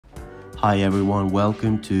Hi everyone,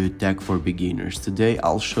 welcome to Tech for Beginners. Today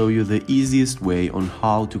I'll show you the easiest way on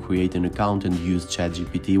how to create an account and use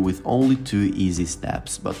ChatGPT with only 2 easy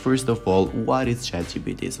steps. But first of all, what is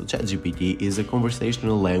ChatGPT? So ChatGPT is a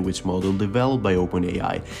conversational language model developed by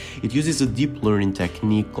OpenAI. It uses a deep learning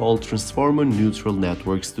technique called transformer neutral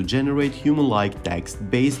networks to generate human-like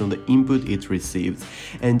text based on the input it receives,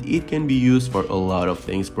 and it can be used for a lot of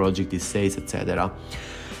things, project essays, etc.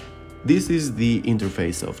 This is the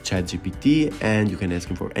interface of ChatGPT, and you can ask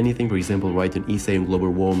him for anything. For example, write an essay on global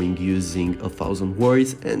warming using 1,000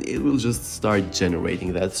 words, and it will just start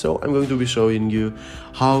generating that. So I'm going to be showing you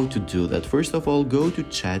how to do that. First of all, go to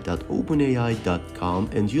chat.openai.com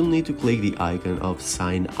and you'll need to click the icon of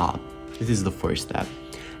sign up. This is the first step.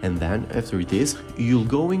 And then after this, you're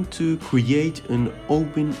going to create an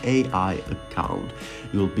OpenAI account.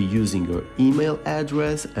 You'll be using your email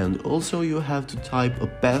address, and also you have to type a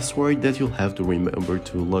password that you'll have to remember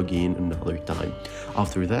to log in another time.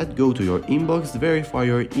 After that, go to your inbox, verify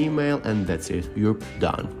your email, and that's it. You're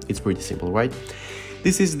done. It's pretty simple, right?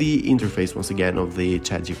 This is the interface once again of the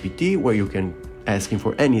ChatGPT, where you can asking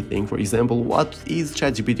for anything. For example, what is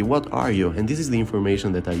ChatGPT? What are you? And this is the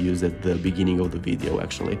information that I used at the beginning of the video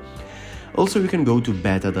actually. Also, you can go to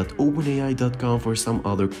beta.openai.com for some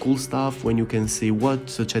other cool stuff when you can see what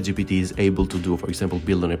ChatGPT is able to do, for example,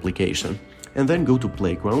 build an application. And then go to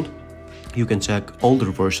Playground. You can check older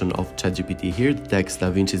version of ChatGPT here. The Text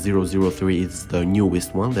DaVinci 003 is the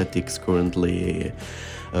newest one that it's currently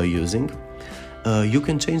using. You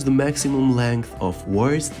can change the maximum length of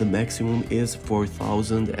words. The maximum is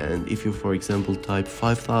 4,000, and if you, for example, type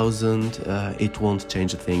 5,000, it won't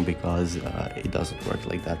change a thing because it doesn't work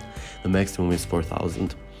like that. The maximum is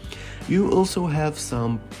 4,000. You also have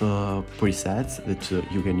some presets that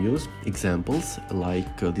you can use, examples,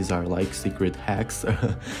 like these are like secret hacks,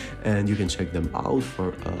 and you can check them out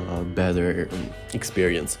for a better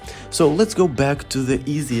experience. So let's go back to the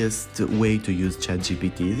easiest way to use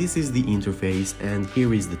ChatGPT. This is the interface, and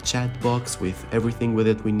here is the chat box with everything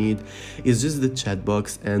that we need. It's just the chat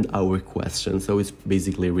box and our question, so it's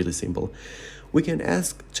basically really simple. We can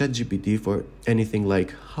ask ChatGPT for anything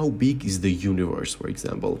like how big is the universe, for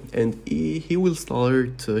example, and he will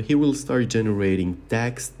start generating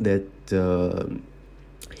text that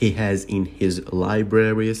he has in his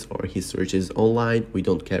libraries or he searches online. We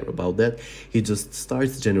don't care about that. He just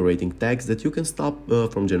starts generating text that you can stop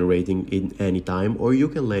from generating in any time, or you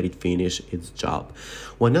can let it finish its job.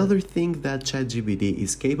 One other thing that ChatGPT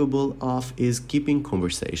is capable of is keeping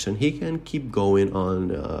conversation. He can keep going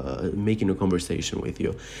on making a conversation with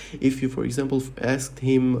you. If you, for example, asked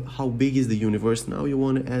him how big is the universe, now you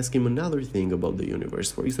want to ask him another thing about the universe.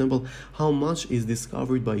 For example, how much is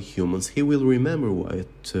discovered by humans? He will remember what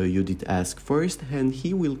you did ask first, and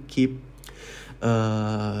he will keep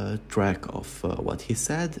track of what he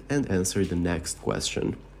said and answer the next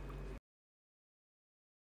question.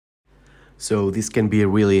 So this can be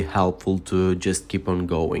really helpful to just keep on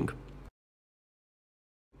going.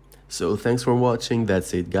 So thanks for watching.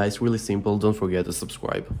 That's it, guys. Really simple. Don't forget to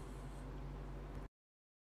subscribe.